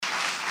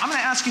I'm going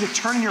to ask you to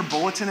turn in your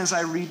bulletin as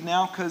I read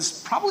now,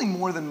 because probably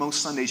more than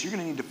most Sundays, you're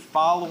going to need to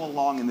follow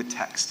along in the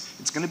text.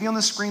 It's going to be on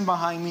the screen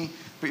behind me,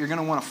 but you're going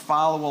to want to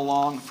follow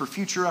along for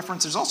future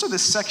reference. There's also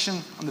this section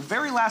on the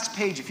very last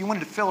page. If you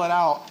wanted to fill it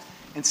out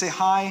and say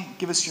hi,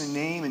 give us your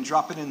name, and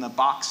drop it in the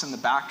box in the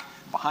back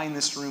behind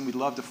this room, we'd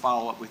love to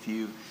follow up with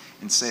you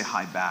and say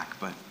hi back.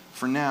 But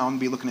for now, I'm going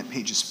to be looking at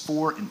pages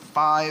 4 and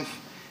 5,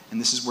 and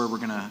this is where we're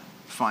going to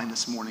find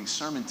this morning's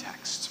sermon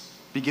text,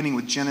 beginning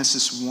with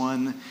Genesis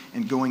 1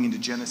 and going into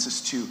Genesis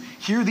 2.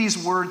 Hear these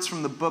words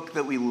from the book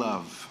that we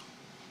love.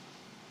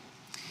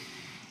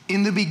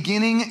 In the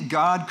beginning,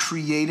 God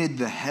created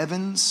the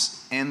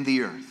heavens and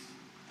the earth.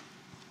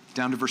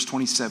 Down to verse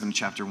 27,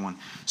 chapter 1.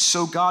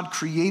 So God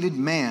created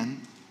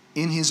man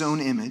in his own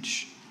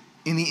image.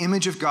 In the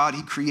image of God,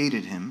 he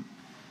created him.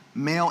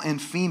 Male and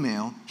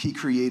female, he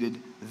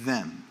created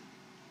them.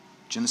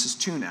 Genesis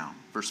 2 now,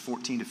 verse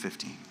 14 to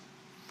 15.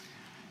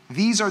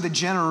 These are the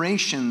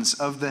generations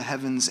of the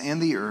heavens and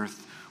the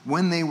earth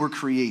when they were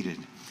created,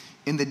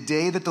 in the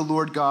day that the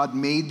Lord God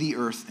made the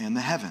earth and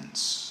the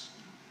heavens.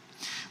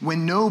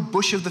 When no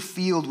bush of the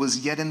field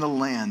was yet in the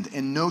land,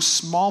 and no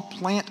small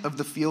plant of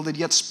the field had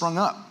yet sprung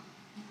up,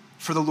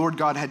 for the Lord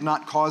God had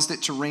not caused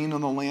it to rain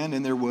on the land,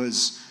 and there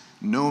was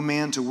no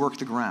man to work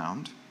the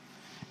ground.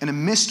 And a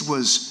mist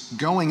was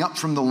going up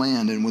from the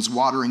land and was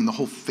watering the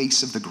whole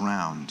face of the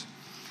ground.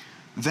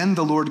 Then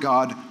the Lord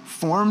God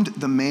formed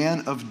the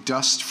man of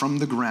dust from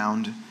the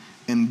ground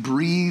and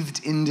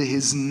breathed into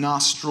his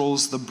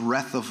nostrils the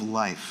breath of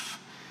life.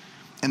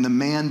 And the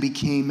man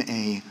became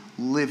a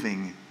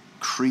living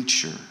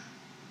creature.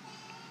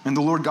 And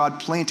the Lord God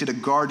planted a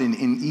garden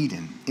in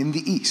Eden, in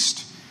the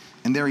east.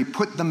 And there he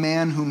put the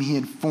man whom he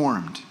had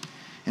formed.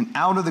 And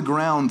out of the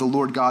ground the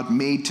Lord God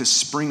made to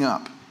spring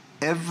up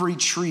every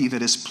tree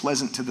that is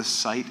pleasant to the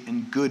sight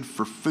and good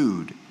for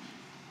food.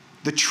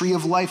 The tree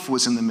of life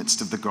was in the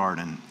midst of the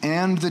garden,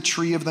 and the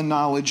tree of the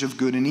knowledge of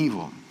good and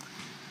evil.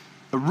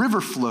 A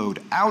river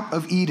flowed out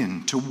of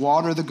Eden to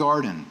water the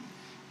garden,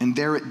 and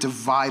there it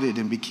divided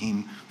and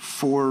became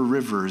 4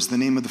 rivers. The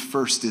name of the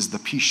first is the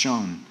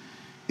Pishon.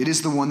 It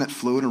is the one that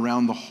flowed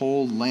around the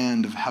whole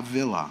land of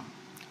Havilah,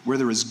 where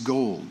there is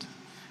gold.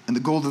 And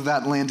the gold of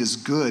that land is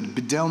good.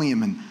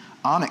 Bdellium and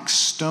onyx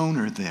stone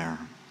are there.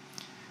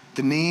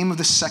 The name of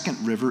the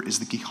second river is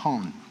the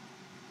Gihon.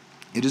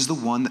 It is the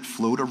one that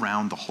flowed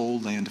around the whole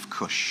land of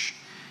Cush.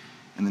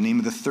 And the name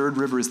of the third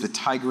river is the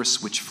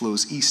Tigris, which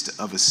flows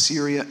east of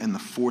Assyria. And the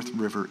fourth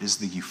river is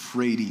the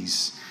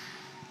Euphrates.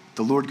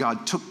 The Lord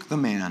God took the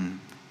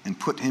man and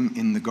put him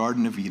in the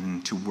Garden of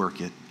Eden to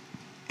work it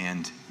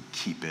and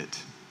keep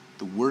it.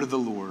 The word of the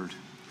Lord.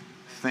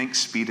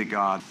 Thanks be to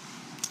God.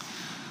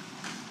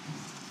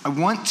 I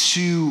want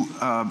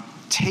to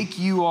take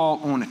you all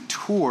on a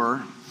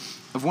tour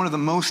of one of the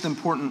most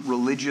important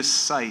religious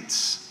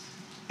sites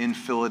in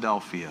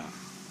Philadelphia.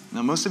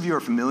 Now, most of you are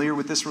familiar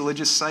with this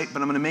religious site,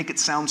 but I'm going to make it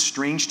sound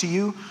strange to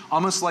you,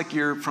 almost like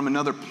you're from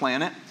another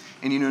planet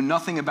and you know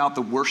nothing about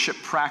the worship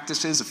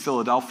practices of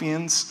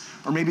Philadelphians,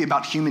 or maybe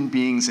about human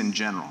beings in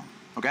general,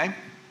 okay?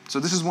 So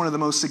this is one of the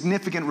most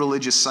significant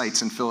religious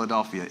sites in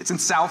Philadelphia. It's in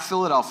South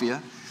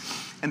Philadelphia,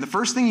 and the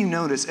first thing you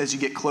notice as you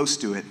get close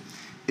to it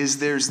is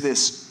there's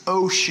this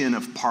ocean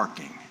of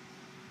parking,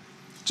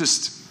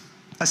 just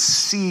a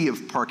sea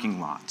of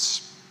parking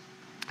lots.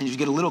 And as you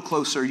get a little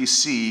closer, you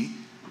see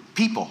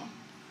people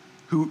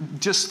who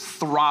just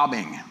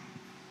throbbing,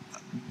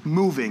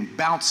 moving,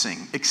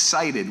 bouncing,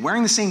 excited,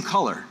 wearing the same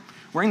color,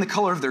 wearing the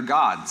color of their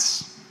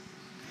gods.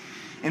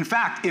 In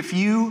fact, if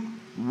you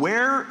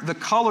wear the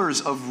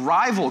colors of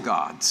rival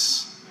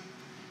gods,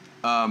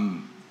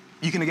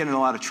 you can get in a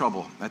lot of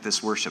trouble at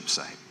this worship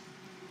site.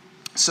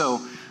 So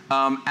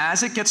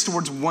as it gets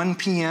towards 1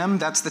 p.m.,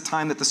 that's the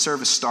time that the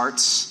service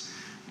starts.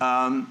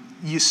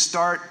 You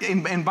start,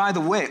 and by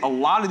the way, a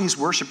lot of these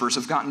worshipers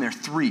have gotten there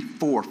 3,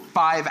 4,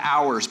 5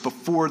 hours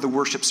before the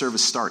worship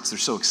service starts. They're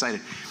so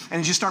excited.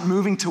 And as you start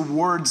moving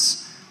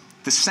towards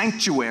the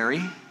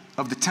sanctuary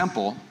of the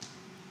temple,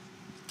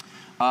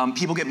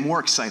 people get more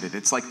excited.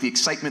 It's like the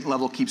excitement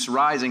level keeps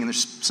rising, and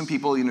there's some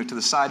people, to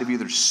the side of you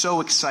that are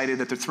so excited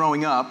that they're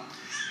throwing up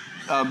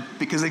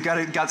because they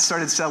got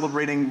started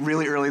celebrating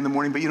really early in the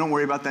morning, but you don't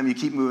worry about them. You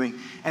keep moving.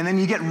 And then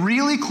you get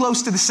really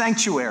close to the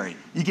sanctuary.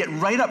 You get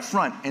right up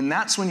front, and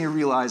that's when you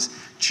realize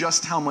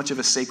just how much of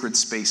a sacred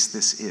space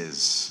this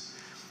is.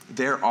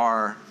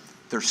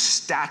 There's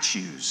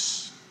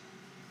statues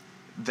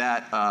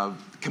that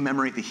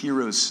commemorate the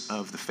heroes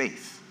of the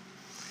faith.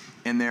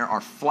 And there are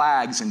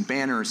flags and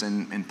banners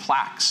and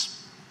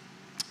plaques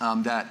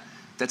that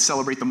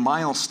celebrate the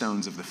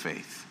milestones of the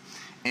faith.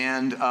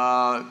 And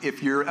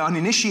if you're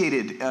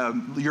uninitiated,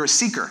 you're a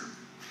seeker.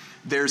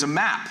 There's a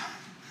map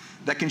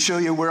that can show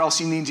you where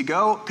else you need to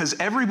go, because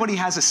everybody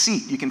has a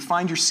seat. You can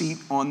find your seat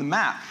on the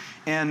map.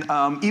 And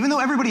even though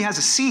everybody has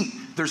a seat,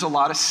 there's a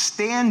lot of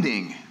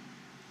standing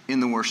in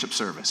the worship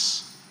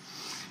service.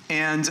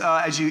 And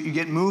as you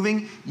get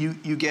moving,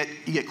 you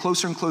get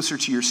closer and closer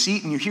to your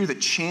seat, and you hear that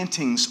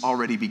chanting's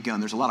already begun.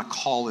 There's a lot of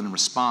call and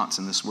response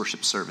in this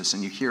worship service,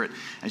 and you hear it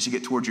as you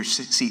get towards your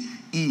seat.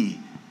 E,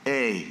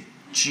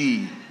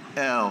 A-G-L-E-S.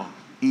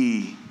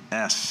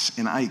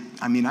 And I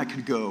mean, I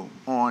could go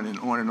on and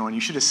on and on.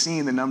 You should have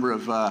seen the number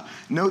of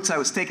notes I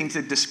was taking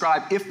to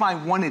describe, if I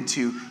wanted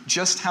to,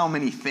 just how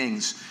many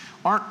things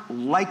aren't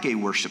like a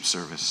worship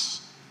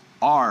service,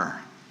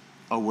 are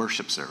a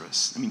worship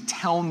service. I mean,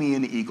 tell me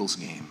an Eagles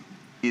game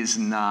is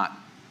not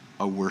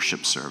a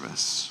worship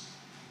service.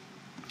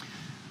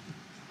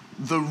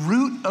 The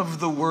root of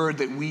the word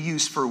that we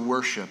use for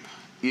worship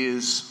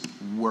is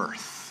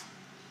worth.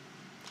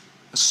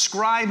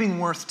 Ascribing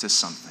worth to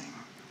something.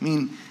 I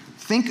mean,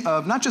 think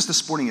of not just a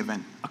sporting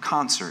event, a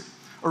concert,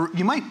 or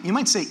you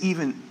might say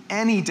even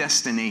any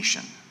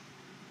destination.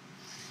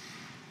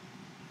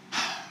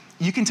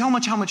 You can tell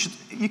how much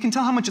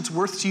it's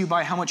worth to you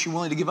by how much you're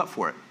willing to give up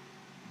for it.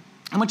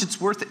 How much it's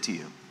worth it to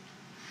you.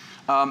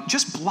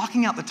 Just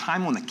blocking out the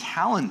time on the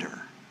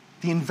calendar,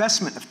 the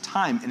investment of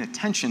time and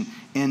attention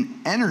and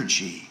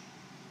energy.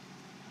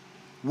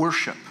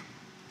 Worship.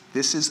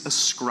 This is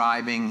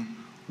ascribing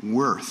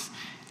worth.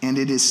 And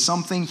it is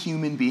something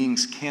human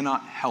beings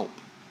cannot help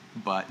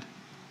but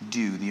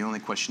do. The only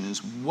question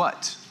is,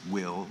 what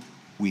will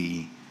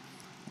we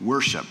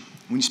worship?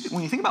 When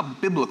you think about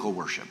biblical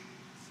worship,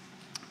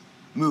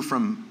 move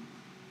from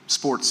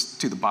sports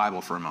to the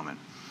Bible for a moment.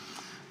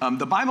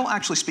 The Bible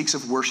actually speaks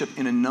of worship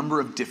in a number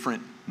of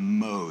different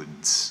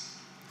modes.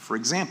 For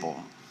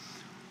example,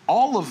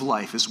 all of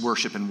life is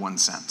worship in one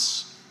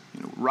sense.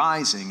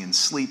 Rising and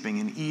sleeping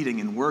and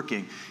eating and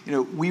working.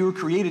 We were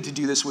created to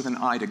do this with an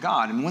eye to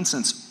God. In one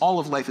sense, all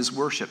of life is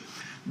worship.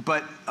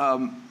 But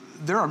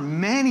there are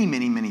many,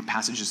 many, many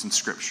passages in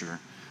Scripture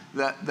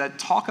that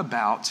talk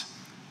about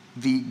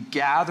the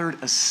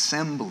gathered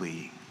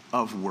assembly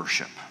of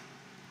worship.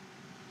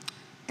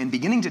 And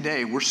beginning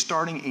today, we're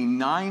starting a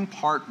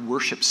 9-part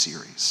worship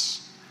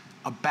series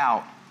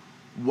about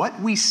what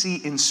we see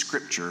in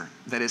Scripture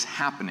that is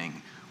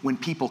happening when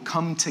people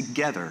come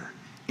together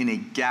in a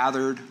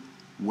gathered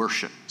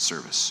worship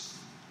service.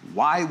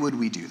 Why would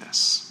we do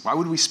this? Why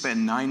would we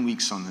spend 9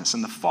 weeks on this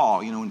in the fall,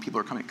 when people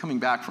are coming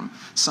back from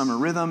summer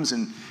rhythms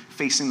and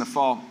facing the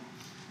fall?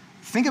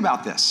 Think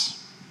about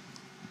this.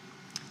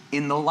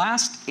 In the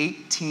last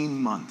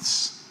 18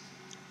 months,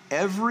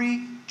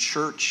 every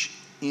church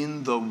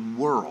in the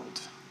world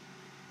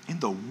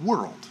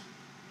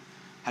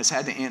has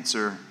had to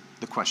answer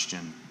the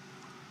question,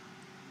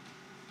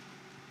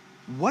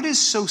 what is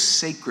so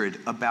sacred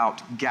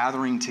about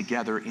gathering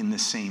together in the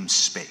same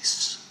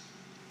space?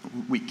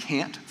 We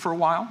can't for a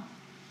while.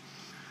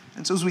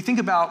 And so as we think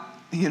about,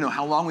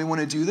 how long we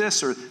want to do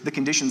this or the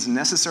conditions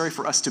necessary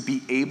for us to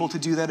be able to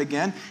do that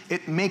again,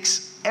 it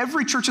makes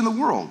every church in the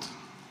world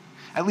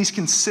at least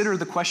consider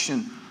the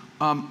question,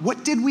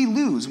 what did we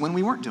lose when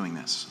we weren't doing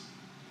this?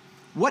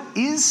 What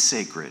is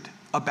sacred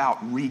about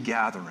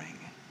regathering?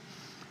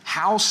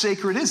 How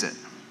sacred is it?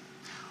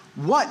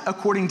 What,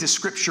 according to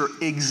Scripture,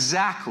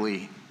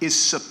 exactly is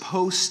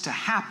supposed to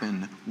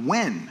happen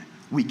when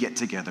we get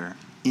together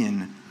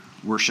in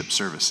worship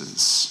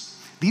services?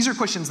 These are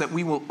questions that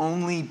we will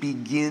only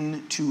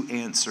begin to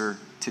answer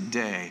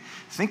today.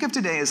 Think of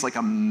today as like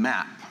a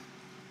map.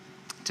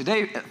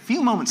 Today, a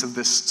few moments of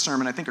this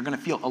sermon, I think, are going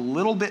to feel a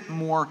little bit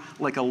more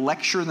like a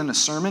lecture than a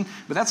sermon,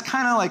 but that's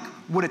kind of like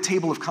what a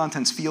table of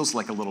contents feels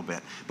like a little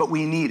bit. But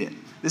we need it.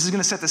 This is going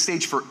to set the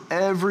stage for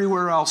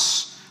everywhere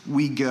else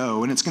we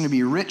go, and it's going to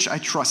be rich, I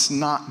trust,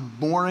 not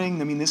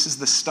boring. I mean, this is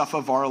the stuff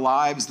of our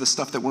lives, the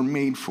stuff that we're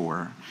made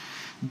for.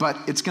 But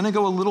it's going to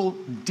go a little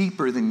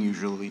deeper than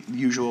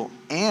usual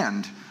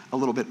and a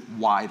little bit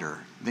wider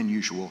than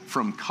usual,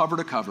 from cover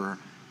to cover,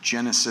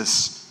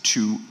 Genesis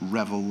to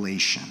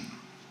Revelation.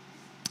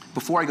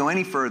 Before I go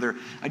any further,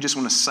 I just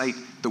want to cite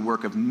the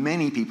work of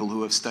many people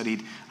who have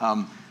studied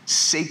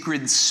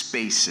sacred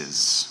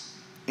spaces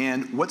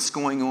and what's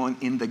going on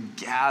in the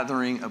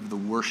gathering of the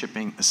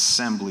worshiping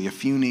assembly. A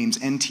few names: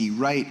 N.T.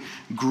 Wright,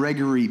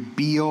 Gregory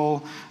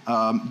Beale,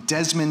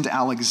 Desmond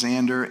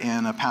Alexander,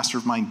 and a pastor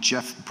of mine,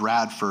 Jeff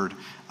Bradford,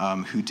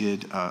 who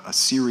did a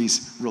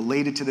series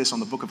related to this on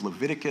the book of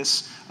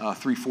Leviticus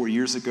 3-4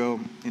 years ago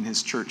in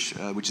his church,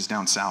 which is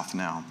down south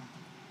now.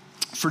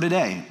 For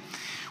today,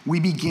 we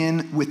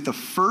begin with the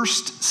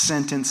first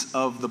sentence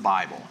of the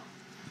Bible,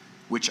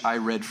 which I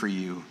read for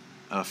you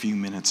a few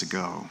minutes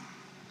ago.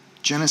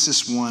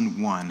 Genesis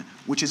 1:1,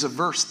 which is a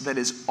verse that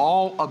is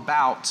all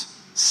about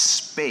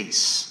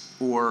space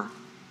or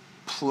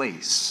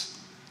place,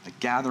 a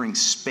gathering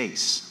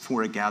space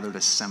for a gathered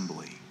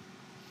assembly.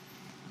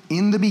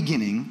 In the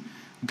beginning,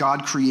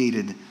 God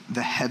created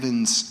the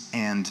heavens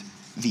and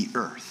the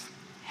earth.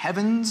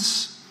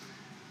 Heavens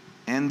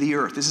and the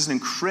earth. This is an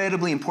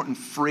incredibly important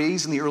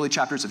phrase in the early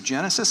chapters of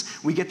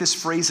Genesis. We get this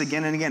phrase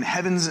again and again,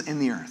 heavens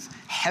and the earth.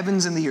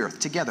 Heavens and the earth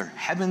together,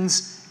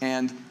 heavens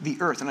and the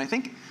earth. And I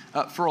think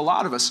for a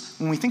lot of us,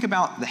 when we think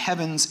about the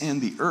heavens and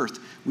the earth,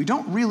 we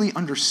don't really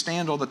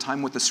understand all the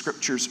time what the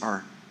Scriptures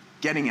are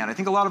getting at. I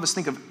think a lot of us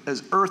think of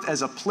as earth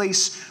as a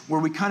place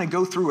where we kind of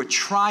go through a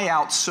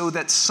tryout so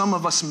that some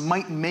of us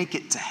might make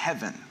it to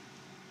heaven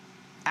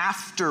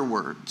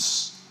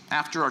afterwards,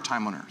 after our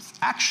time on earth.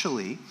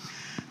 Actually,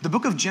 The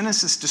book of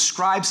Genesis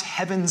describes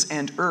heavens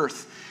and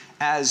earth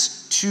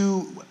as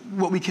two,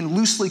 what we can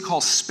loosely call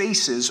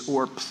spaces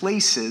or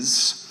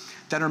places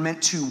that are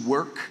meant to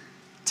work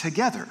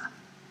together.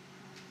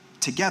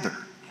 Together,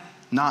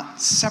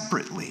 not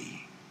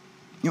separately.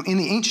 In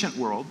the ancient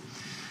world,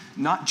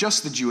 not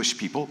just the Jewish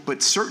people,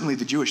 but certainly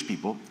the Jewish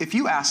people, if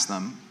you ask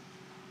them,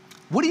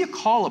 what do you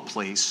call a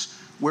place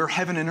where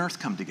heaven and earth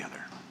come together?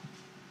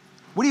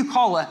 What do you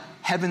call a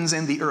heavens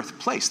and the earth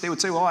place? They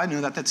would say, well, I know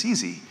that. That's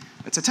easy.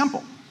 It's a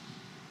temple.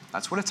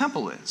 That's what a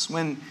temple is.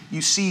 When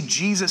you see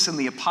Jesus and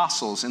the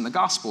apostles in the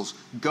Gospels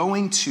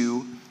going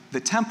to the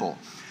temple,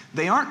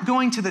 they aren't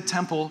going to the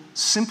temple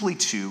simply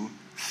to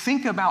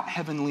think about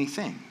heavenly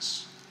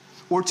things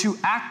or to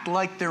act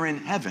like they're in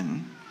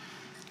heaven.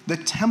 The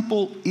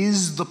temple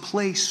is the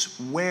place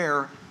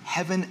where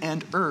heaven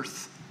and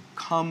earth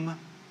come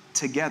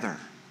together.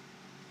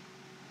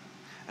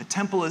 A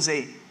temple is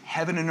a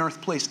heaven and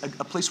earth place, a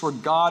place where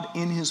God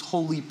in his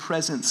holy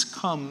presence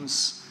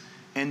comes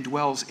and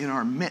dwells in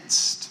our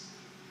midst.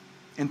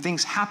 And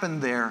things happen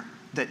there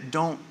that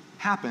don't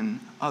happen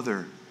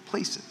other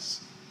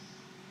places.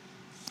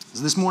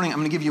 So this morning, I'm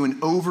going to give you an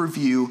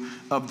overview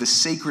of the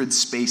sacred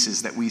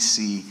spaces that we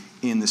see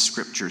in the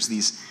scriptures,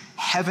 these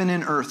heaven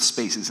and earth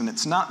spaces, and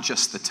it's not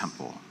just the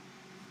temple.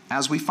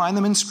 As we find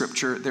them in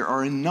Scripture, there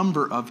are a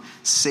number of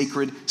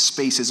sacred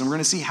spaces, and we're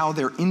going to see how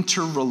they're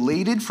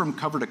interrelated from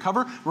cover to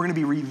cover. We're going to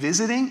be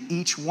revisiting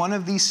each one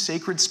of these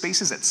sacred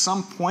spaces at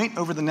some point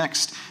over the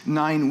next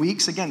 9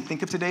 weeks. Again,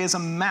 think of today as a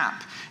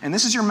map, and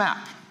this is your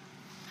map.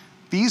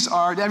 These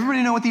are, does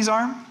everybody know what these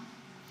are?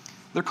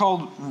 They're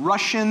called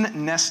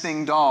Russian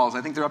nesting dolls.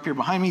 I think they're up here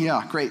behind me.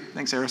 Yeah, great.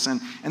 Thanks, Harrison.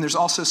 And there's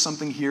also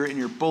something here in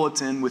your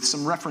bulletin with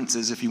some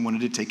references if you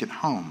wanted to take it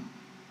home.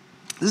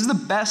 This is the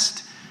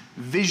best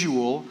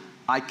visual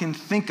I can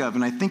think of,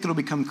 and I think it'll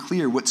become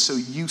clear what's so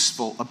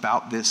useful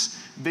about this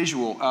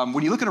visual.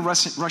 When you look at a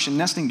Russian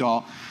nesting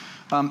doll,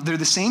 they're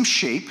the same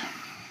shape,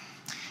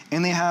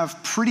 and they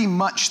have pretty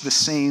much the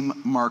same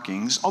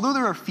markings, although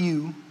there are a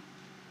few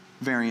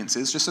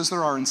variances, just as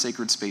there are in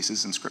sacred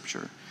spaces in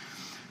Scripture.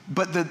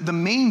 But the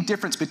main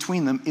difference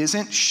between them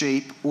isn't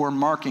shape or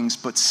markings,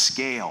 but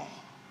scale.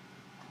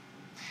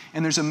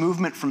 And there's a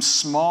movement from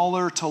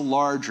smaller to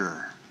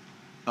larger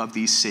of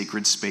these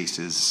sacred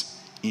spaces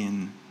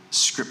in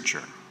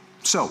Scripture.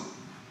 So,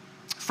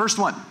 first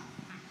one,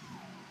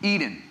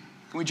 Eden.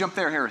 Can we jump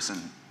there,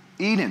 Harrison?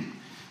 Eden,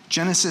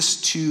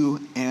 Genesis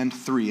 2 and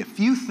 3. A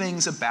few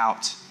things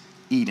about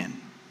Eden.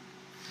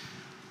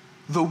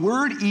 The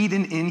word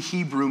Eden in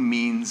Hebrew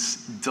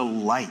means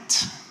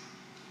delight.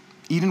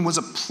 Eden was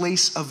a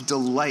place of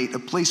delight, a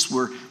place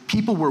where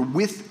people were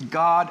with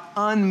God,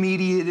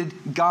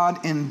 unmediated,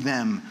 God and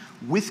them,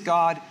 with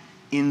God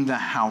in the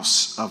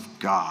house of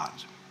God.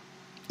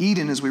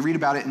 Eden, as we read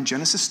about it in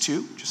Genesis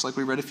 2, just like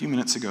we read a few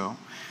minutes ago,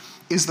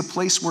 is the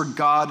place where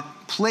God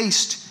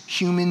placed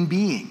human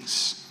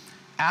beings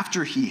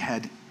after he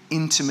had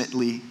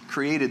intimately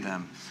created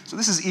them. So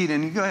this is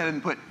Eden. You go ahead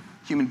and put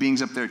human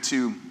beings up there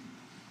too.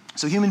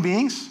 So human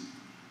beings,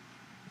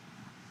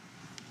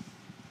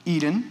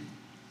 Eden.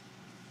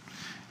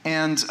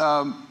 And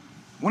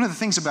one of the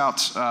things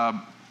about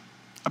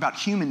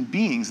human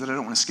beings that I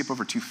don't want to skip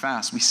over too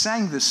fast, we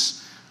sang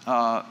this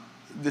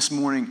this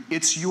morning,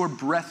 it's your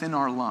breath in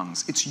our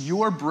lungs. It's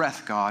your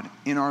breath, God,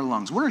 in our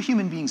lungs. What are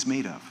human beings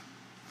made of?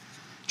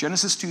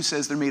 Genesis 2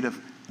 says they're made of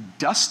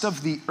dust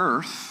of the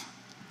earth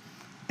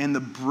and the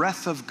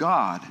breath of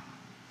God,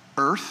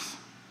 earth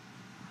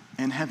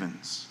and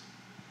heavens.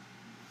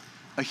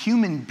 A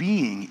human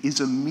being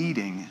is a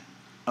meeting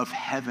of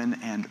heaven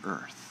and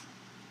earth.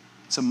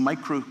 It's a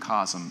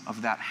microcosm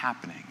of that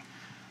happening.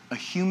 A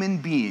human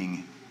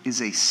being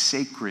is a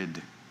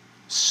sacred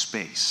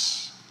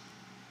space.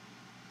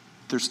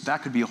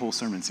 That could be a whole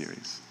sermon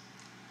series.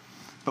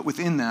 But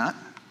within that,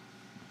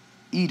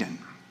 Eden.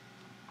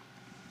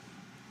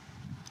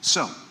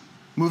 So,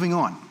 moving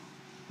on.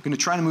 I'm going to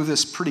try to move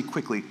this pretty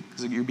quickly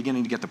because you're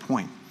beginning to get the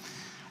point.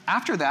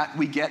 After that,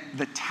 we get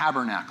the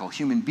tabernacle,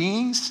 human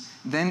beings,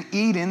 then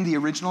Eden, the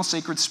original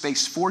sacred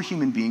space for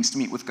human beings to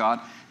meet with God,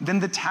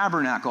 then the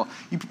tabernacle.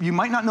 You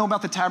might not know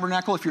about the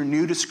tabernacle if you're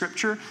new to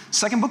Scripture.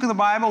 Second book of the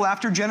Bible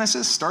after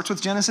Genesis, starts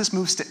with Genesis,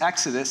 moves to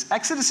Exodus.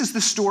 Exodus is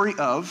the story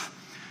of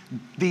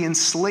the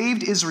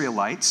enslaved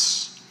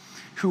Israelites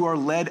who are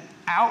led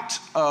out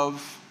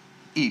of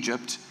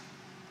Egypt,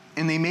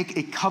 and they make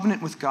a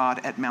covenant with God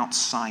at Mount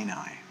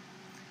Sinai.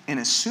 And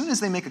as soon as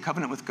they make a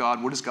covenant with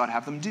God, what does God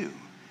have them do?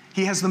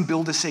 He has them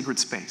build a sacred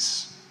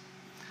space.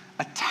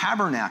 A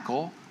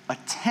tabernacle, a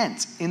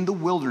tent in the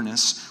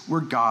wilderness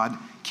where God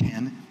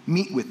can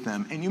meet with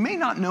them. And you may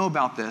not know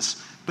about this,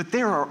 but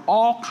there are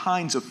all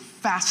kinds of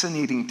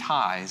fascinating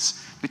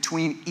ties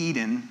between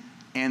Eden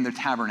and the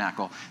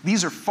tabernacle.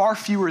 These are far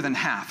fewer than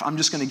half. I'm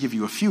just going to give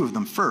you a few of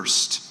them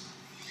first.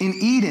 In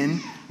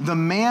Eden, the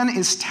man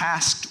is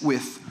tasked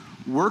with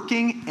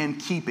working and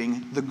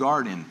keeping the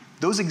garden.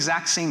 Those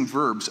exact same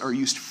verbs are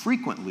used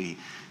frequently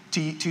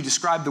to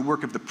describe the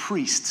work of the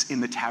priests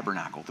in the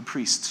tabernacle. The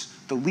priests,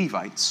 the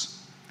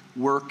Levites,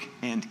 work,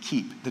 and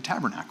keep the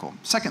tabernacle.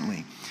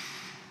 Secondly,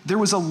 there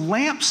was a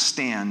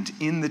lampstand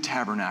in the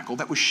tabernacle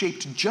that was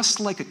shaped just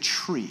like a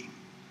tree.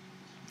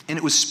 And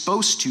it was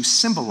supposed to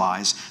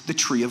symbolize the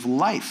tree of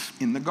life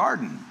in the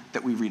garden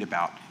that we read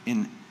about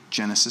in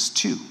Genesis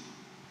 2.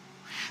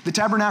 The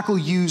tabernacle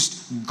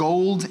used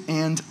gold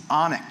and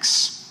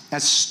onyx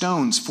as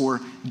stones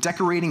for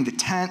decorating the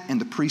tent and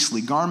the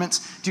priestly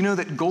garments. Do you know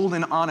that gold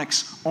and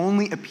onyx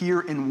only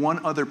appear in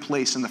one other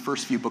place in the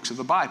first few books of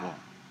the Bible?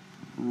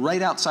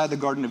 Right outside the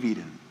Garden of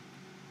Eden.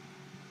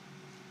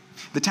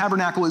 The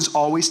tabernacle is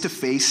always to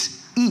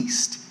face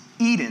east.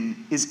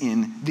 Eden is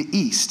in the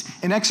east.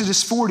 In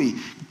Exodus 40,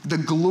 the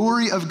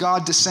glory of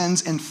God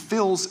descends and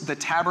fills the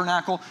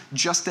tabernacle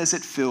just as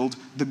it filled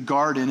the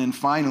garden. And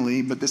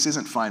finally, but this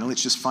isn't final,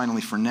 it's just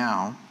finally for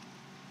now,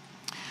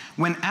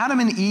 when Adam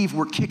and Eve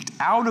were kicked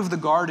out of the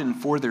garden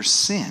for their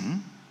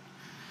sin,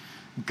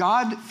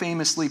 God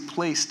famously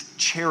placed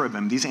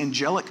cherubim, these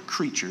angelic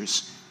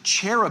creatures,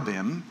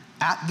 cherubim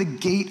at the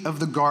gate of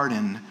the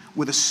garden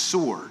with a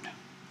sword.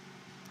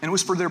 And it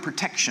was for their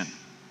protection.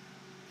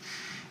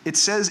 It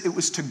says it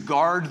was to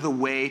guard the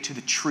way to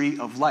the tree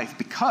of life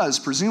because,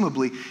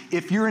 presumably,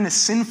 if you're in a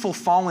sinful,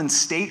 fallen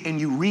state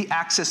and you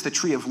re-access the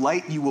tree of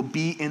light, you will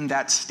be in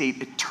that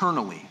state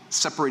eternally,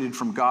 separated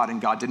from God, and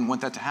God didn't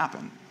want that to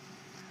happen.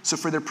 So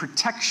for their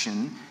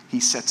protection, he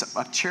sets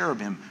up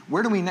cherubim.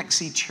 Where do we next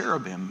see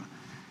cherubim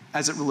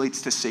as it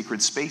relates to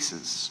sacred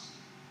spaces?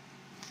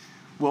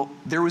 Well,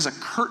 there was a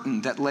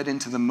curtain that led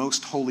into the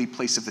most holy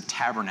place of the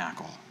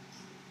tabernacle.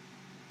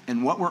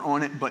 And what were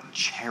on it but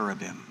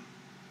cherubim,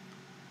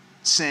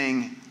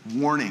 saying,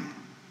 warning,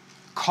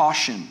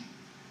 caution,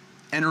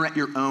 enter at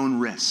your own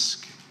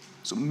risk.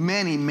 So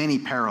many, many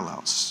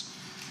parallels.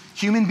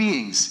 Human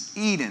beings,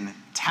 Eden,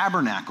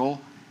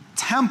 tabernacle,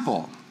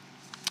 temple.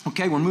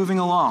 Okay, we're moving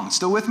along.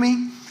 Still with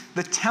me?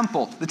 The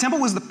temple. The temple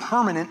was the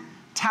permanent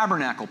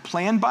tabernacle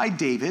planned by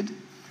David,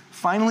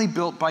 finally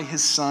built by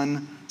his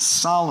son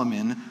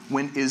Solomon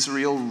when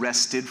Israel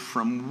rested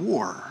from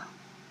war.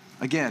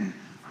 Again,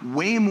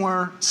 way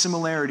more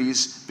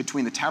similarities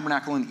between the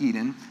tabernacle and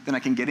Eden than I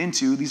can get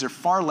into. These are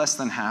far less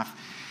than half.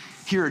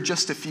 Here are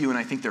just a few, and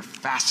I think they're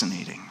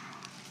fascinating.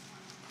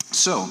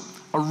 So,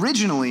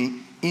 originally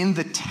in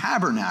the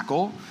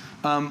tabernacle,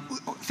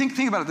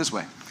 think about it this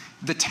way.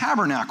 The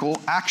tabernacle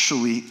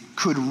actually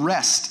could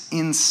rest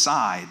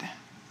inside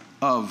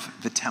of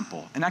the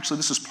temple. And actually,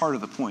 this was part of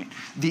the point.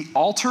 The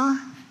altar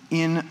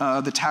in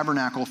the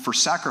tabernacle for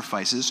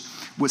sacrifices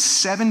was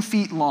 7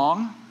 feet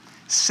long,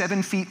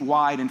 7 feet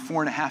wide, and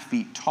 4.5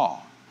 feet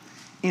tall.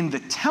 In the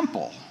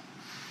temple,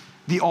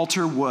 the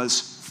altar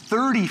was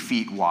 30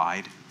 feet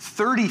wide,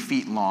 30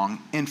 feet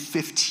long, and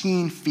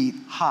 15 feet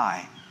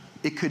high.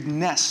 It could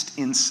nest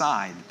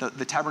inside.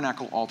 The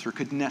tabernacle altar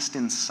could nest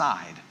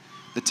inside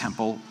the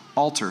temple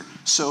altar.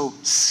 So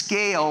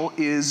scale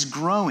is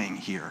growing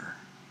here.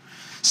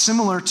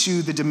 Similar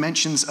to the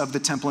dimensions of the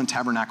temple and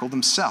tabernacle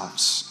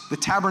themselves. The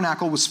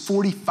tabernacle was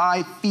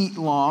 45 feet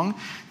long,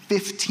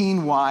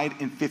 15 wide,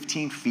 and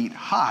 15 feet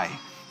high.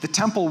 The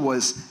temple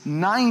was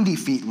 90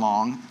 feet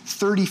long,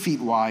 30 feet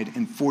wide,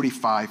 and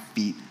 45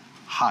 feet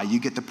high. You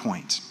get the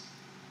point.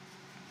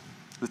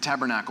 The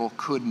tabernacle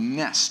could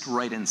nest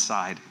right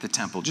inside the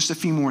temple. Just a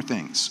few more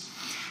things.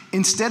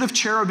 Instead of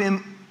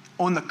cherubim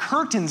on the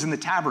curtains in the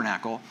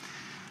tabernacle,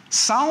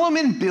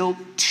 Solomon built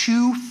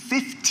 2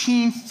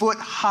 15-foot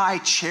high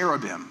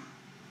cherubim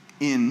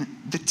in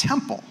the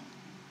temple.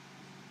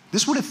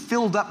 This would have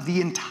filled up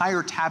the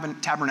entire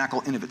tabernacle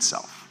in of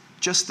itself,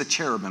 just the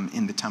cherubim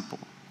in the temple.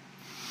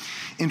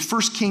 In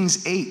 1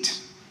 Kings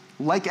 8,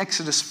 like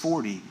Exodus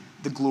 40,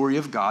 the glory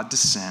of God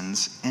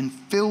descends and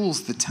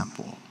fills the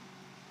temple.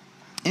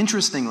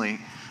 Interestingly,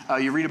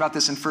 you read about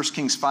this in 1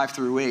 Kings 5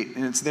 through 8,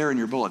 and it's there in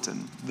your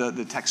bulletin,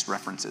 the text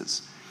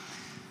references.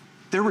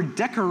 There were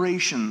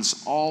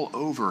decorations all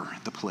over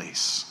the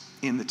place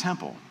in the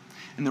temple.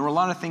 And there were a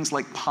lot of things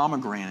like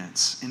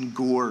pomegranates and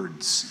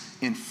gourds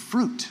and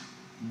fruit.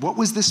 What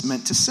was this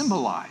meant to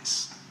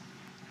symbolize?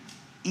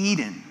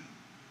 Eden.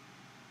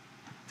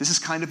 This is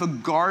kind of a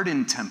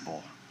garden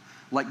temple,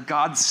 like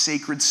God's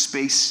sacred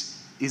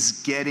space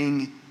is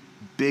getting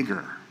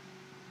bigger.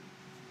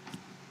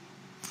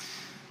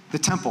 The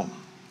temple.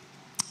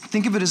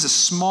 Think of it as a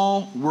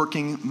small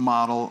working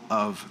model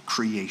of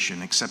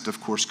creation, except, of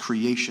course,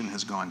 creation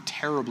has gone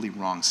terribly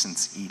wrong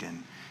since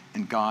Eden,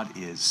 and God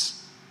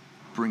is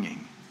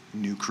bringing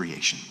new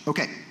creation.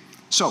 Okay,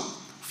 so,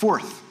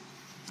 fourth,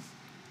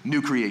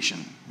 new creation.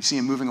 You see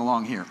him moving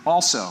along here.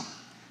 Also,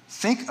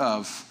 think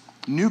of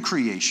new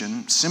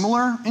creation,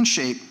 similar in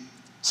shape,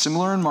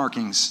 similar in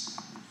markings,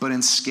 but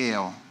in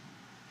scale,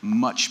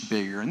 much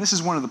bigger. And this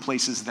is one of the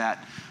places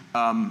that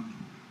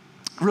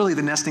really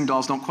the nesting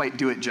dolls don't quite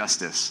do it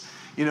justice.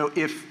 You know,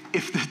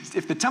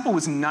 if the temple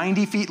was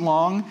 90 feet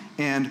long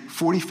and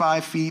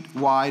 45 feet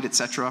wide,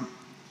 etc.,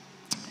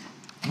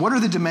 what are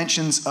the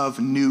dimensions of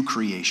new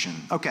creation?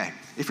 Okay,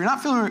 if you're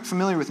not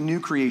familiar with new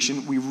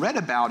creation, we read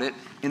about it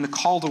in the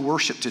call to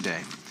worship today.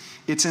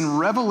 It's in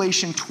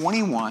Revelation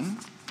 21,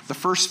 the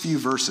first few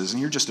verses, and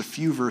here are just a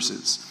few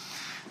verses.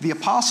 the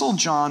Apostle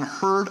John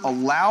heard a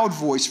loud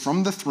voice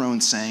from the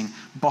throne saying,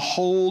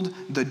 "Behold,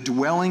 the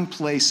dwelling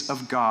place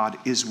of God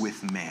is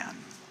with man."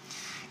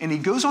 And he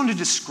goes on to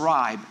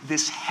describe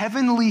this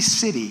heavenly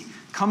city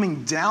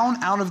coming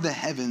down out of the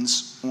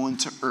heavens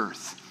onto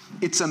earth.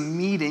 It's a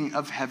meeting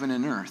of heaven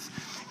and earth.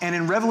 And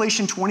in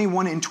Revelation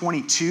 21 and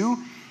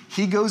 22,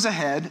 he goes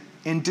ahead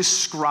and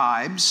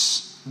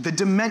describes the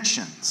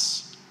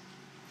dimensions.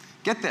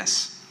 Get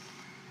this.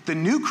 The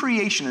new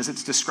creation, as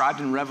it's described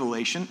in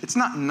Revelation, it's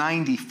not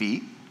 90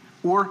 feet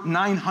or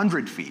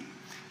 900 feet.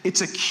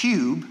 It's a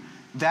cube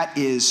that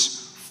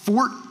is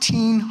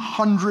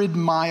 1,400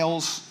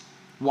 miles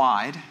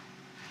wide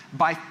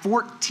by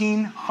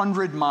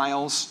 1,400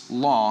 miles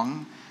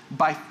long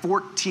by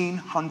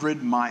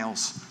 1,400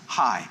 miles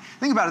high.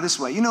 Think about it this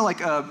way. You know,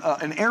 like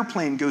an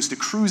airplane goes to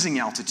cruising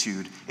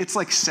altitude. It's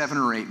like 7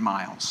 or 8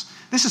 miles.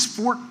 This is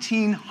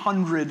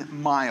 1,400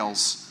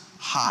 miles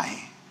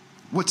high.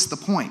 What's the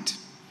point?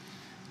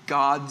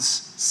 God's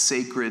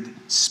sacred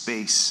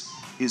space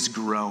is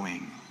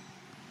growing.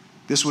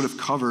 This would have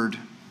covered,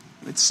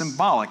 it's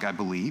symbolic, I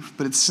believe,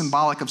 but it's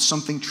symbolic of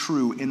something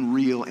true and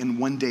real and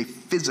one day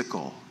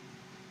physical.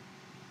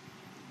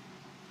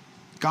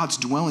 God's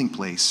dwelling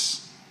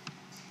place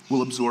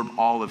will absorb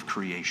all of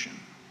creation.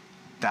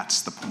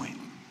 That's the point.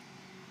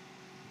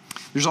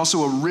 There's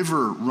also a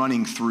river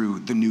running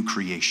through the new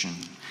creation.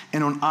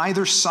 And on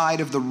either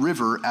side of the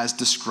river, as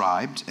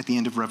described at the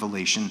end of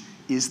Revelation,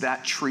 is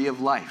that tree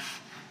of life.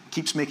 It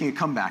keeps making a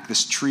comeback,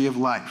 this tree of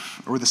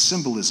life, or the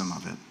symbolism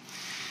of it.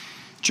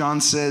 John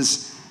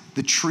says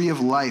the tree of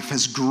life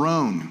has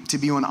grown to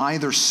be on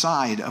either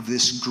side of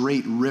this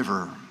great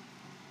river,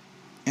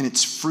 and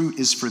its fruit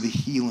is for the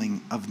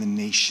healing of the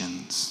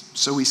nations.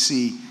 So we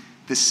see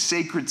the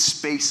sacred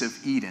space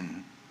of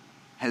Eden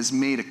has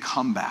made a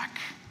comeback,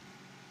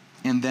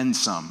 and then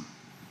some,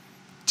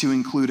 to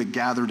include a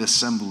gathered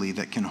assembly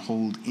that can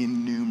hold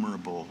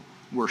innumerable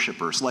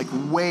worshipers, like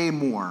way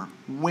more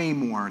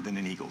than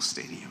an Eagles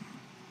stadium.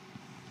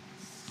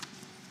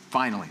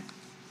 Finally,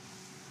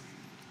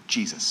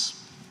 Jesus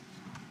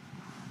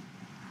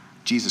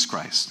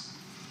Christ.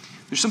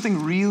 There's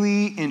something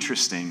really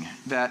interesting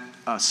that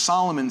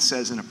Solomon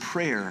says in a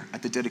prayer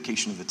at the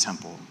dedication of the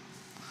temple.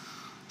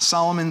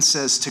 Solomon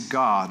says to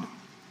God,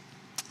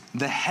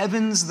 "The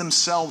heavens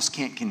themselves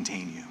can't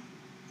contain you,"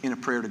 in a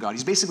prayer to God.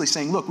 He's basically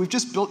saying, look, we've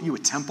just built you a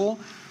temple,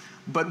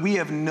 but we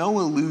have no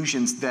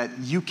illusions that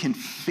you can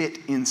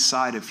fit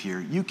inside of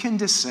here. You can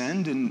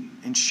descend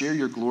and share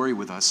your glory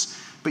with us,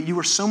 but you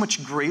are so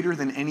much greater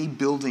than any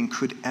building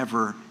could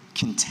ever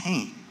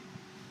contain.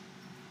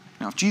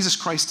 Now, if Jesus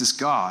Christ is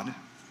God,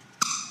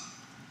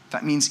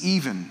 that means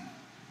even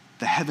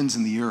the heavens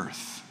and the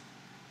earth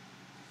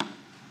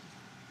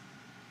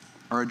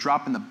are a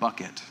drop in the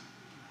bucket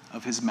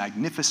of his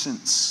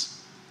magnificence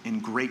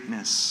and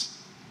greatness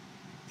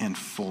and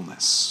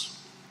fullness.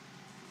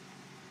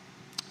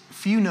 A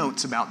few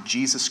notes about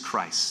Jesus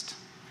Christ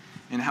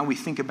and how we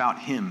think about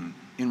him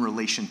in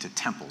relation to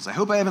temples. I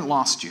hope I haven't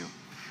lost you.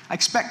 I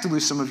expect to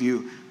lose some of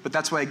you, but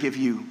that's why I give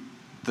you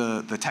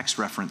the text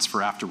reference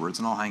for afterwards,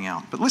 and I'll hang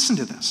out. But listen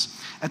to this.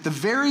 At the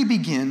very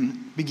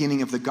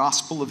beginning of the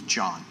Gospel of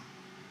John,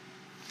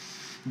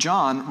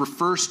 John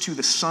refers to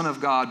the Son of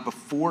God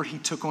before he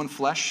took on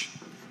flesh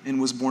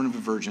and was born of a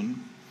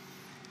virgin.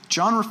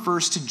 John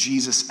refers to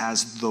Jesus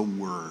as the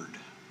Word.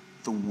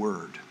 The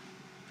Word.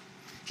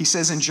 He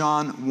says in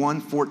John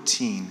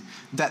 1:14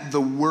 that the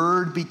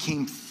Word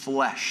became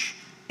flesh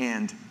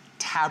and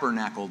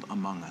tabernacled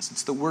among us.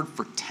 It's the word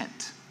for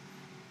tent.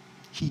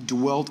 He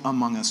dwelt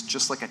among us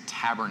just like a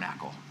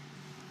tabernacle.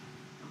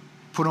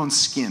 Put on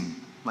skin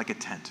like a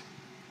tent.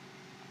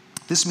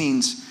 This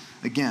means,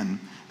 again,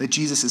 that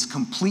Jesus is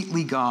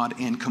completely God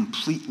and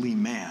completely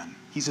man.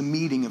 He's a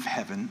meeting of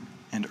heaven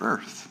and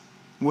earth.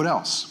 What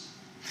else?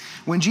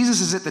 When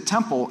Jesus is at the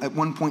temple, at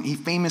one point he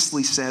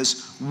famously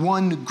says,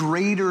 "One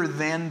greater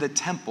than the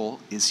temple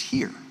is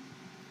here."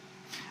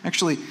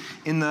 Actually,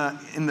 in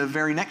the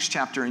very next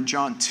chapter, in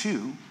John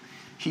 2,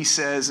 he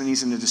says, and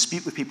he's in a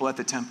dispute with people at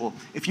the temple,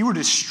 if you were to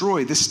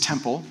destroy this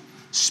temple,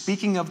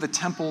 speaking of the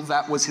temple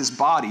that was his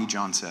body,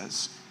 John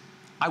says,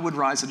 I would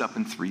rise it up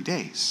in 3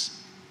 days.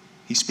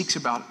 He speaks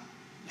about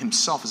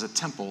himself as a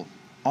temple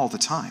all the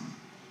time.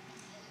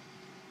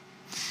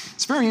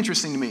 It's very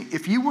interesting to me.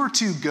 If you were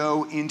to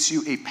go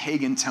into a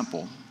pagan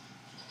temple,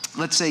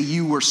 let's say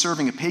you were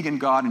serving a pagan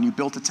god and you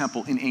built a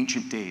temple in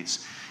ancient days.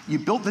 You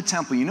built the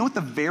temple. You know what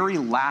the very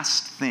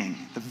last thing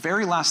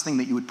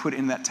that you would put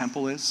in that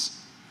temple is?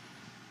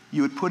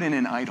 You would put in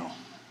an idol,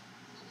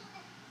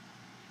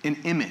 an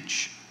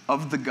image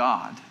of the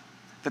god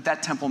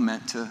that temple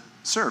meant to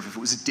serve. If it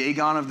was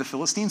Dagon of the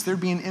Philistines, there'd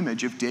be an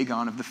image of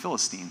Dagon of the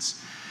Philistines.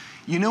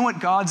 You know what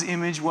God's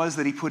image was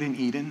that he put in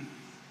Eden?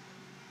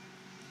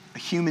 A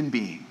human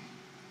being.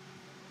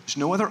 There's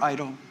no other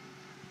idol.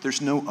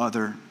 There's no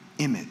other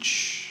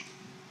image.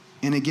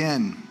 And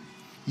again,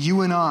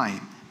 you and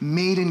I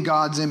made in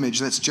God's image.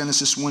 That's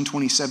Genesis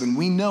 1:27.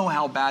 We know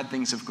how bad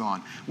things have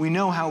gone. We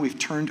know how we've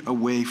turned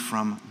away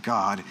from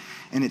God.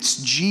 And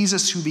it's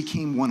Jesus who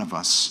became one of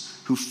us,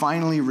 who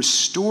finally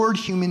restored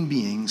human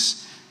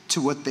beings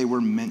to what they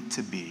were meant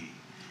to be,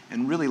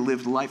 and really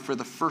lived life for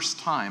the first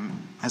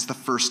time as the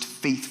first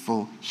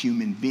faithful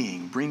human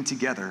being, bring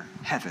together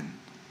heaven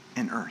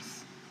and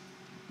earth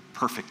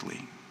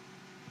perfectly.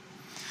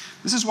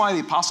 This is why the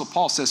Apostle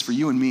Paul says for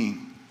you and me,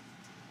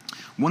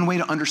 one way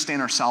to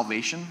understand our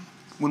salvation,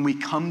 when we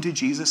come to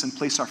Jesus and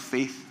place our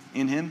faith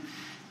in him,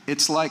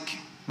 it's like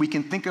we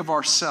can think of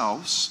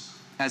ourselves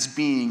as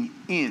being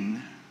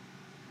in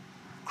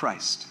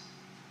Christ.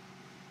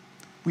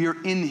 We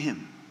are in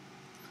him.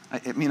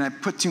 I mean, I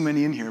put too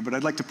many in here, but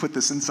I'd like to put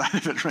this inside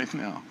of it right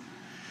now.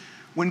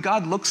 When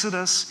God looks at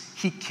us,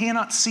 he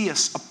cannot see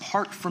us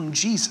apart from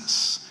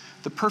Jesus,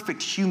 the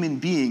perfect human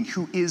being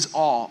who is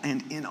all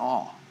and in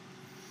all.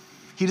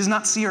 He does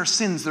not see our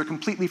sins. They're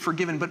completely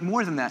forgiven. But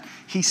more than that,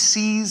 he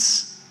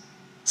sees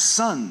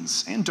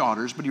sons and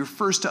daughters, but he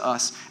refers to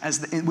us as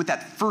with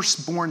that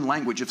firstborn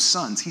language of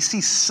sons. He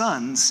sees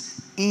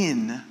sons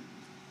in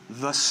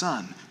the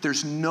Son.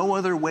 There's no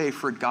other way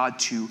for God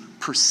to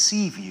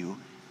perceive you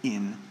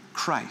in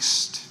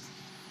Christ.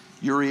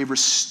 You're a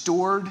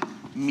restored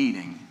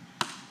meeting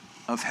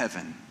of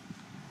heaven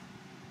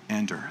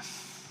and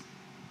earth.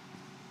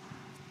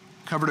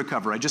 Cover to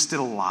cover, I just did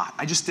a lot.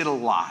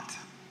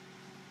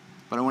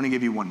 But I want to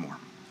give you one more.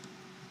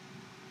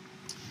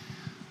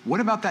 What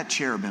about that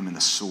cherubim and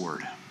the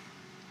sword,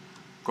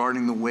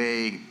 guarding the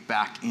way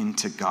back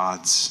into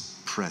God's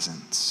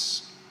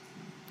presence?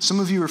 Some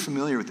of you are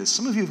familiar with this.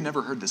 Some of you have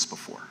never heard this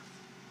before.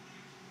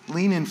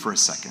 Lean in for a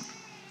second.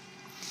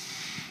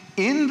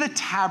 In the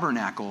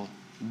tabernacle,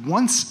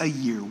 once a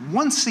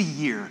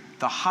year,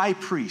 the high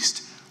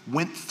priest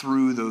went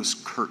through those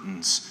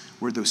curtains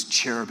where those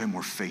cherubim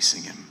were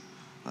facing him.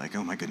 Like,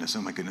 oh my goodness,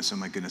 am I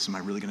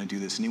really going to do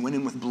this? And he went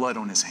in with blood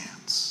on his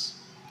hands,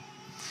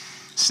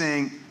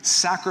 saying,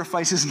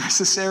 sacrifice is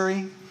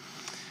necessary.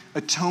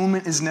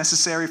 Atonement is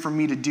necessary for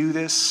me to do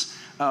this.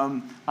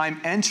 I'm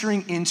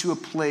entering into a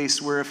place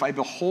where if I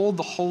behold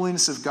the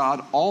holiness of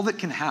God, all that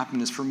can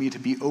happen is for me to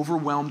be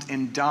overwhelmed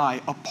and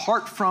die,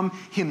 apart from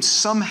him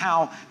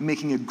somehow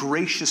making a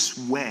gracious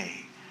way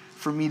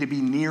for me to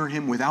be near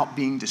him without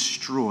being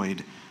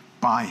destroyed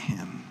by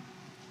him.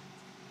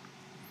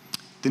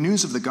 The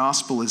news of the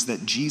gospel is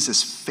that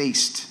Jesus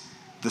faced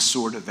the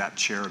sword of that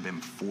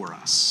cherubim for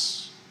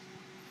us.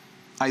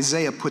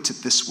 Isaiah puts it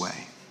this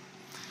way: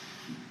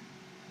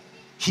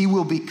 he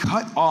will be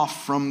cut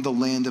off from the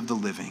land of the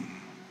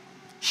living.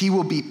 He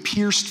will be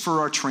pierced for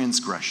our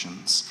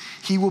transgressions.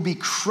 He will be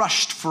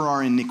crushed for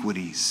our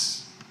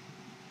iniquities.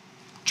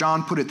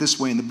 John put it this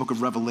way in the book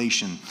of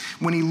Revelation.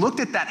 When he looked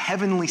at that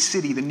heavenly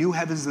city, the new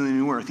heavens and the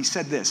new earth, he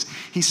said this.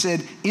 He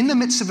said, in the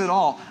midst of it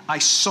all, I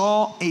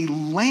saw a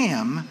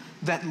lamb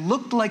that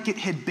looked like it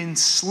had been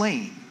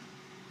slain,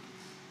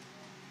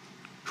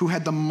 who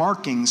had the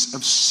markings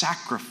of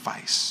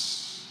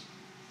sacrifice.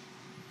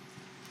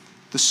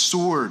 The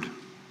sword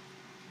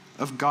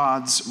of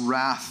God's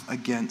wrath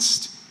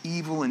against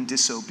evil and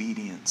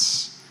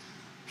disobedience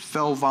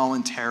fell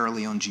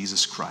voluntarily on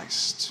Jesus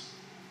Christ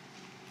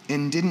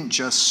and didn't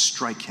just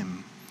strike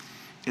him,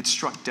 it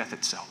struck death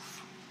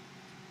itself.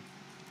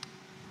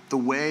 The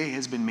way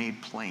has been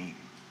made plain.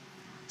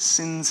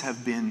 Sins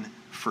have been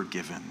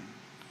forgiven.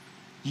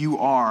 You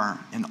are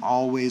and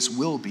always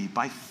will be,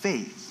 by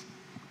faith,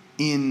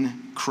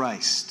 in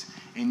Christ.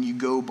 And you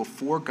go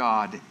before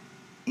God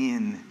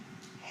in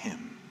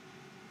him.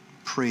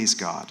 Praise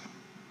God.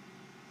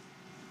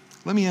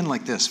 Let me end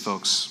like this,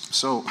 folks.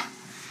 So,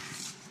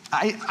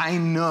 I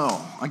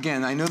know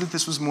that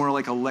this was more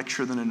like a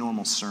lecture than a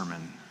normal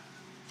sermon.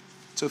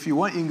 So if you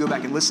want, you can go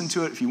back and listen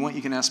to it. If you want,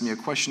 you can ask me a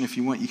question. If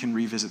you want, you can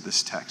revisit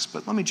this text.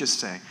 But let me just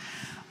say,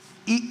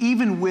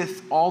 even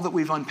with all that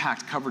we've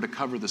unpacked cover to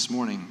cover this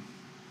morning,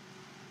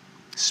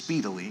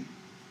 speedily,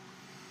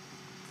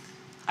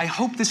 I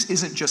hope this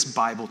isn't just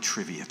Bible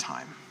trivia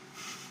time,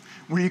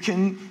 where you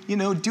can,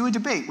 do a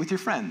debate with your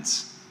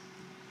friends,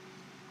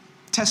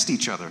 test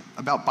each other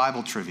about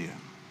Bible trivia.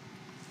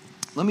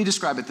 Let me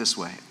describe it this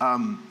way.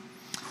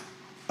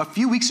 A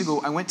few weeks ago,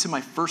 I went to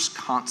my first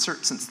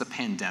concert since the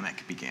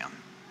pandemic began.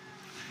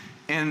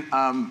 And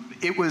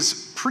it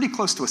was pretty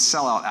close to a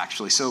sellout,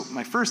 actually. So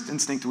my first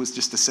instinct was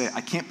just to say,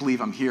 I can't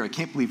believe I'm here. I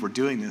can't believe we're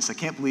doing this. I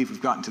can't believe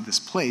we've gotten to this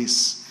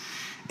place.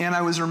 And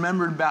I was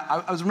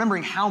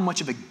remembering how much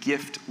of a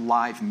gift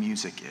live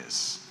music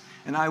is.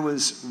 And I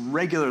was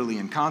regularly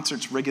in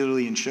concerts,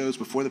 regularly in shows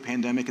before the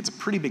pandemic. It's a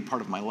pretty big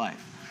part of my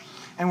life.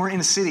 And we're in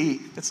a city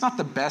that's not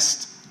the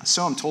best,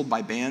 so I'm told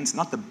by bands,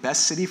 not the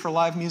best city for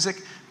live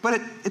music, but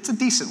it's a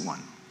decent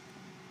one.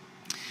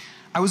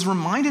 I was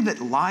reminded that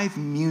live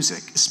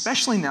music,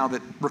 especially now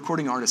that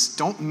recording artists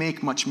don't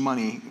make much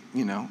money,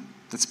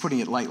 that's putting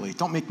it lightly,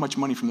 don't make much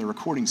money from their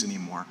recordings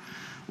anymore.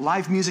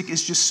 Live music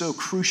is just so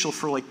crucial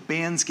for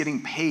bands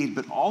getting paid,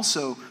 but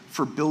also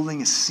for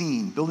building a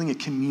scene, building a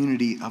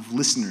community of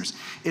listeners.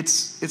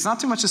 It's not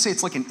too much to say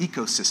it's like an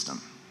ecosystem.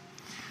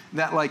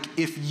 that like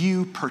if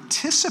you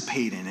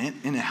participate in it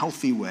in a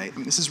healthy way, I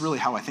mean, this is really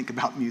how I think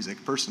about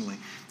music personally.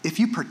 If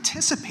you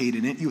participate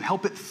in it, you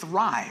help it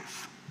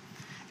thrive.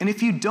 And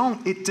if you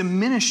don't, it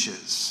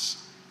diminishes.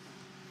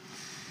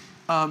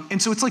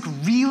 And so it's like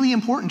really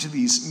important to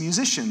these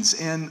musicians,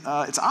 and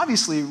it's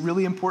obviously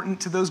really important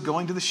to those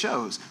going to the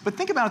shows. But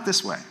think about it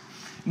this way.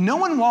 No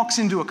one walks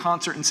into a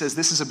concert and says,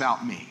 this is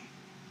about me.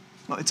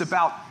 Well, it's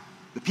about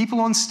the people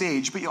on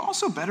stage, but you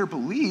also better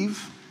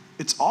believe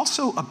it's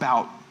also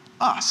about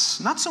us.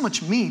 Not so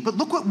much me, but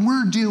look what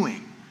we're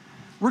doing.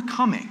 We're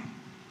coming,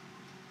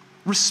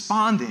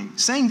 responding,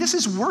 saying this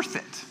is worth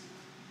it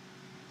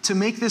to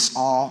make this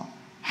all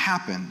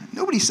happen.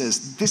 Nobody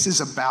says this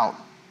is about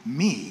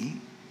me.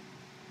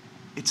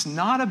 It's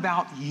not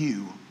about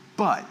you,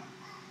 but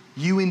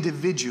you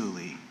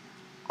individually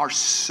are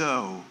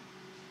so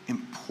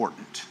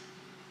important.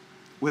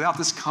 Without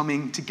this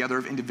coming together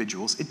of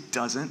individuals, it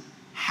doesn't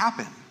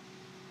happen.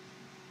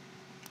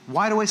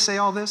 Why do I say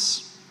all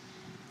this?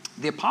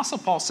 The Apostle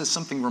Paul says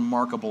something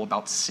remarkable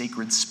about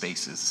sacred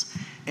spaces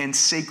and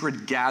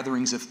sacred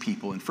gatherings of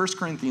people in 1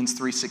 Corinthians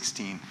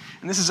 3:16.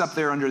 And this is up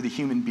there under the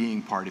human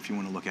being part if you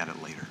want to look at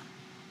it later.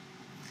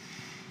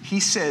 He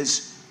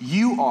says,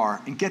 you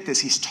are, and get this,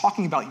 he's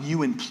talking about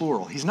you in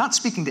plural. He's not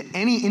speaking to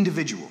any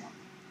individual.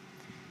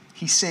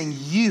 He's saying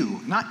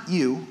you, not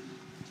you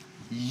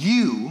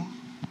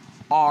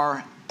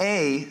are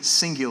a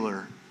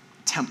singular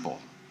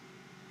temple.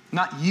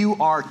 Not you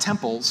are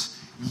temples,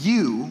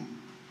 you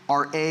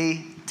are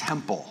a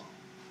temple,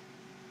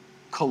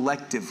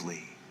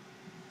 collectively,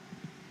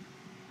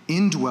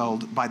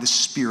 indwelled by the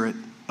Spirit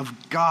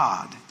of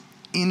God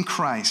in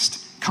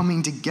Christ,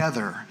 coming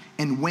together.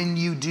 And when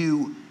you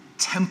do,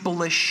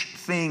 temple-ish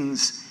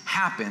things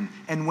happen.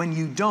 And when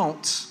you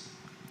don't,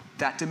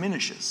 that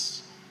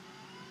diminishes.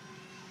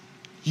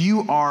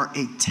 You are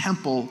a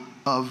temple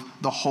of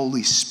the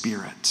Holy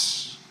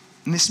Spirit.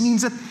 And this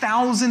means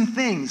 1,000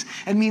 things.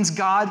 It means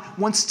God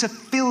wants to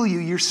fill you.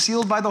 You're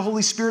sealed by the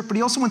Holy Spirit, but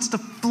he also wants to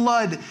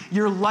flood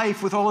your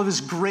life with all of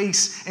his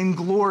grace and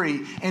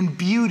glory and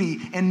beauty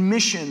and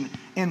mission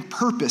and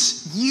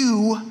purpose.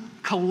 You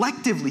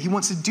collectively, he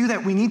wants to do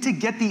that. We need to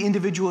get the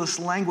individualist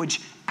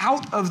language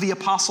out of the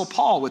Apostle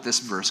Paul with this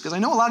verse, because I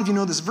know a lot of you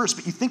know this verse,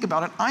 but you think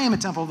about it, I am a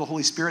temple of the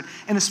Holy Spirit,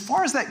 and as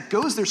far as that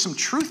goes, there's some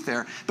truth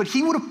there, but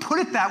he would have put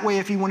it that way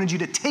if he wanted you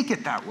to take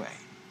it that way.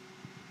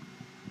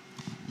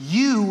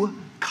 You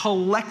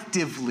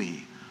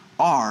collectively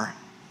are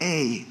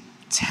a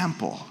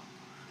temple,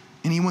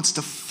 and he wants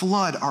to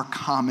flood our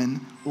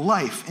common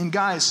life. And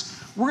guys,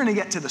 we're going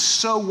to get to the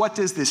so what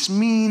does this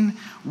mean?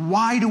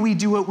 Why do we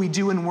do what we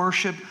do in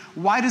worship?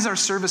 Why does our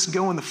service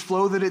go in the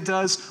flow that it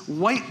does?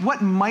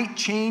 What might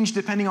change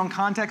depending on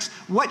context?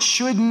 What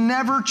should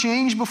never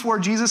change before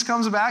Jesus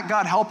comes back?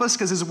 God help us,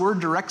 because his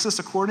word directs us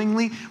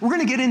accordingly. We're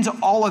going to get into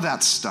all of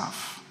that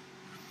stuff.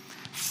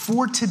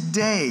 For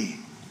today,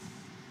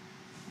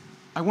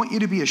 I want you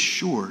to be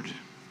assured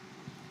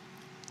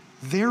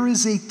there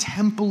is a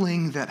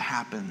templing that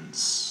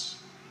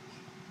happens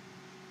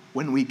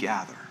when we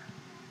gather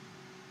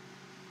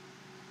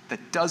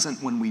that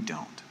doesn't when we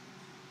don't.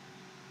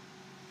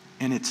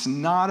 And it's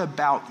not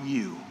about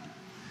you,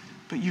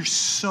 but you're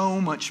so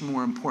much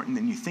more important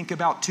than you think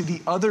about to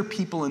the other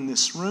people in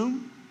this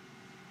room,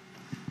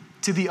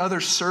 to the other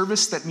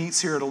service that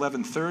meets here at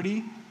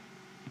 11:30,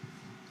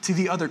 to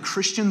the other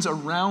Christians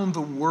around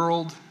the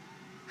world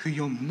who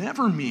you'll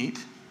never meet,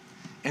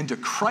 and to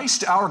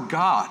Christ our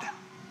God.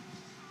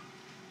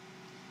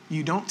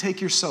 You don't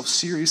take yourself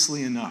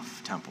seriously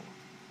enough, temple.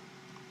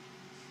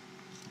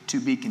 To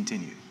be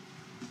continued.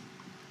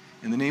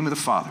 In the name of the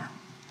Father,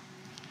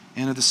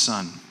 and of the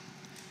Son,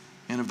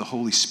 and of the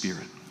Holy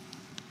Spirit.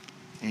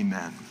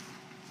 Amen.